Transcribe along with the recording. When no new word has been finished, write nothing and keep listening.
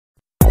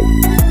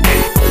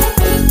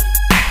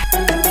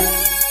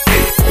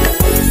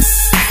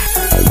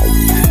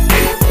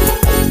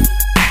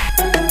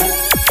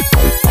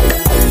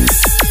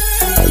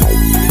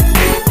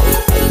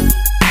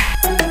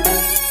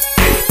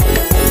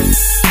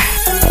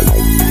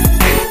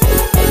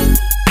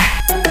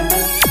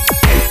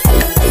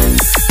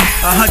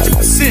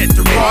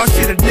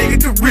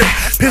the rip.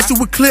 Pistol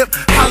with clip,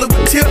 hollow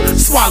with tip,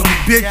 swallow me,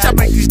 bitch. I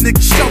make these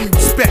niggas show me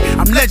respect.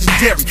 I'm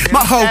legendary.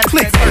 My whole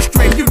clique first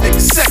string, you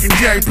niggas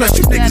secondary. Plus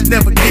you niggas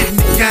never get in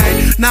the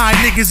game. 9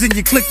 niggas in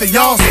your clique, they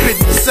all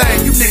spittin' the same.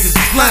 You niggas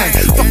is lame.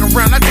 Fuck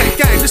around, I take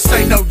game. This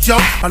ain't no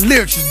joke. My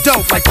lyrics is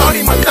dope, like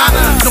Tony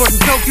Montana, Norton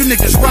Coke. You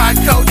niggas ride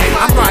coach.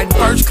 I'm riding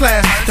first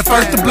class, the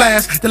first to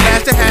blast, the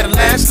last that had a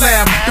last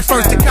laugh, the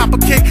first to cop a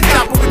kick,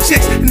 chopper with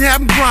chicks, and have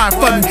them grind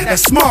for me. That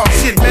small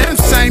shit, man. Them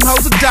same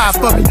hoes will die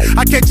for me.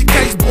 I catch a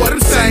case, boy. Them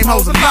same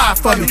hoes will lie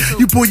for me.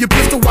 You pull your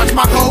pistol, watch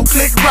my whole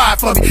clique ride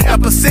for me.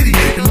 Upper City,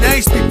 the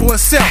name speak for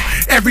itself.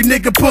 Every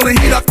nigga pulling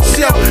heat off the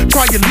shelf.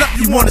 Try your luck,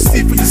 you wanna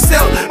see for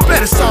yourself.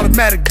 Bet it's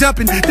automatic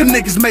dumping. Them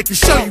niggas making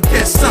sure you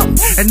catch something.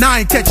 And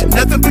I ain't catching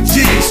nothing but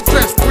G's.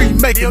 Stress free,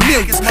 making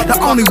millions. The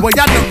only way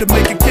I know to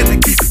make a killer,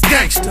 keep it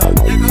gangsta.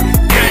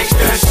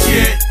 Gangsta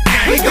shit.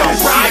 We gon'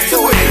 ride to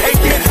it and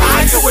get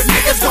high to it.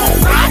 Niggas gon'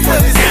 ride for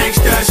this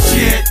gangsta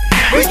shit.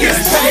 We get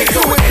paid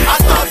to it. I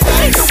thought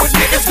they do it.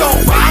 Niggas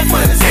gon' ride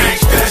for this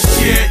gangsta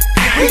shit.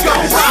 We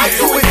gon' ride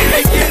to it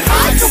and get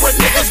high to it.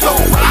 Niggas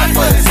gon' ride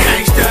for this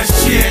gangsta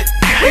shit.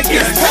 We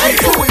get paid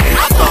to it.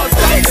 I thought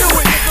they do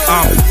it.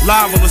 I'm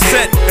live on the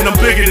set and I'm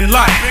bigger than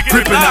life.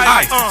 Gripping the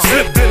ice,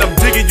 slipped in, I'm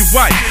digging you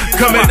white.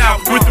 Coming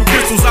out with the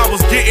pistols, I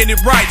was getting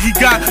it right. He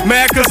got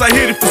mad cause I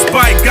hit it for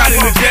spite. Got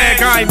in the jag,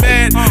 I ain't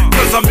mad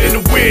cause I'm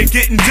in the wind,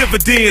 getting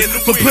dividends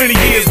for plenty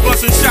years,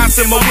 busting shots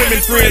at my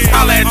women friends.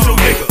 Holla at your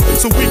nigga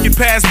so we can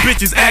pass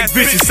bitches, act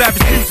vicious,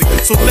 savage music.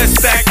 So let's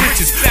stack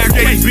riches,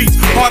 creating beats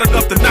hard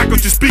enough to knock out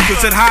your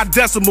speakers at high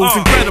decimals.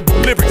 Incredible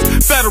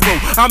lyrics, federal,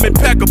 I'm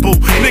impeccable.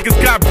 Niggas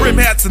got brim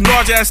hats and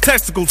large ass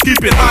testicles, keep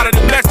it hotter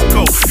than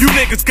Mexico. You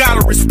niggas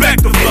gotta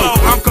respect the flow.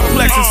 I'm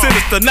complex and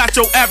sinister, not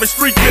your average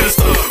street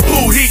minister.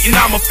 Blue heat and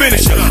I'm a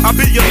finisher. I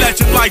be your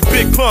legend like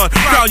Big Pun.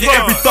 Crown your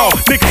every thought.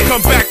 Niggas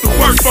come back the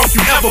worst funk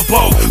you ever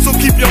bought. So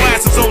keep your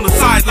asses on the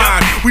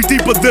sideline. We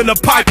deeper than a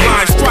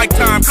pipeline. Strike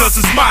time cause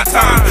it's my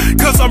time.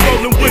 Cause I'm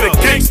rolling with a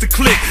gangster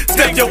clique.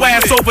 Step your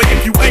ass over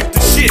if you ain't the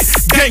shit.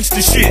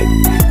 Gangsta shit.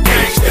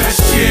 Gangsta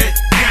shit.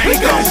 We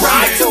gon'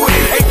 ride to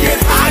it and get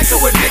high to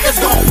it. Niggas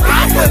gon'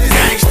 ride for this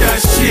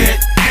gangsta shit.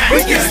 We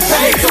get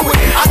paid to it.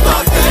 I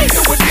thought they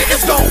do it.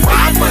 Niggas gon'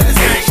 ride for this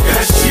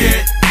gangsta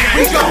shit.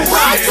 We gon'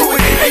 ride to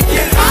it and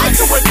get high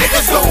to it.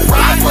 Niggas gon'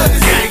 ride for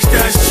this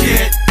gangsta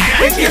shit.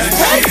 We get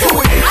paid to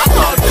it. I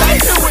thought they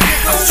do it.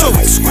 I'm so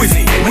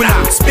exquisite when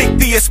I speak.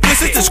 The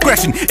explicit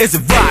discretion is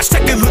advised.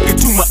 Take a look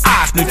into my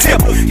eyes, no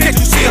temper. Can't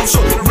you see I'm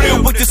so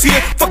real with this here?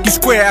 Fuck you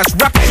square ass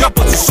rappers, y'all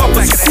bunch of soft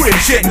like a queer,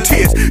 shedding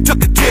tears.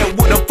 Tuck a tail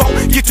with a phone,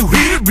 get too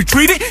heated,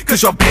 retreated.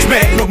 Cause y'all bitch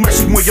mad, no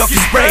mercy when y'all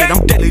get sprayed.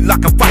 I'm deadly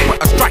like a viper,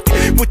 I strike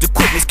it with the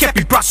quickness. Can't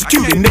be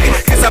prosecuted,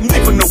 nigga, cause I'm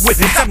leaving no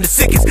witness. I'm the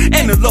sickest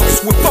and the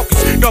lowest with focus.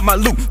 Got my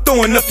loot,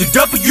 throwing up the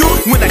W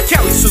when I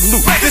Cali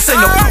salute. This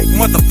ain't no proof,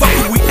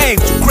 motherfucker, we aim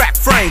to crack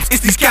frames.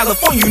 It's these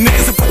California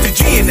niggas that put the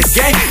G in the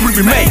game. We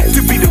remain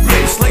to be the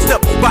realest, laced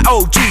up by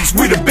O.G.C.F.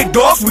 We the big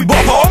dogs, we ball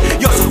hard.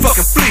 Y'all some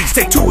fucking fleas,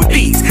 take 2 of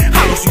these.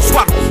 Hollows you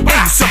swallow, and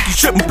you suck, you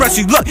shouldn't press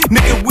your luck.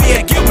 Nigga, we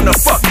ain't giving a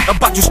fuck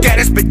about your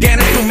status.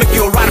 Bananas don't make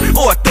you a rider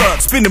or a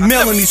thug. Spend a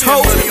mill on these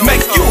hoes,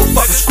 make you a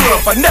fucking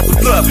scrub. I never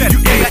love you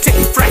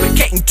imitating,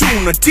 fabricating,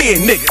 2 on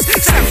 10 niggas.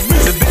 Savage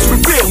music, bitch, we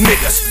real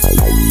niggas.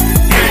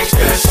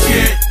 Gangsta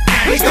shit.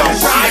 We gon'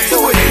 ride to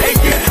it and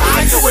get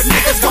high to it.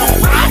 Niggas gon'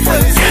 ride for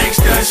this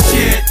gangsta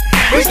shit.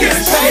 We get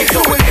paid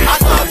to it. I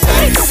thought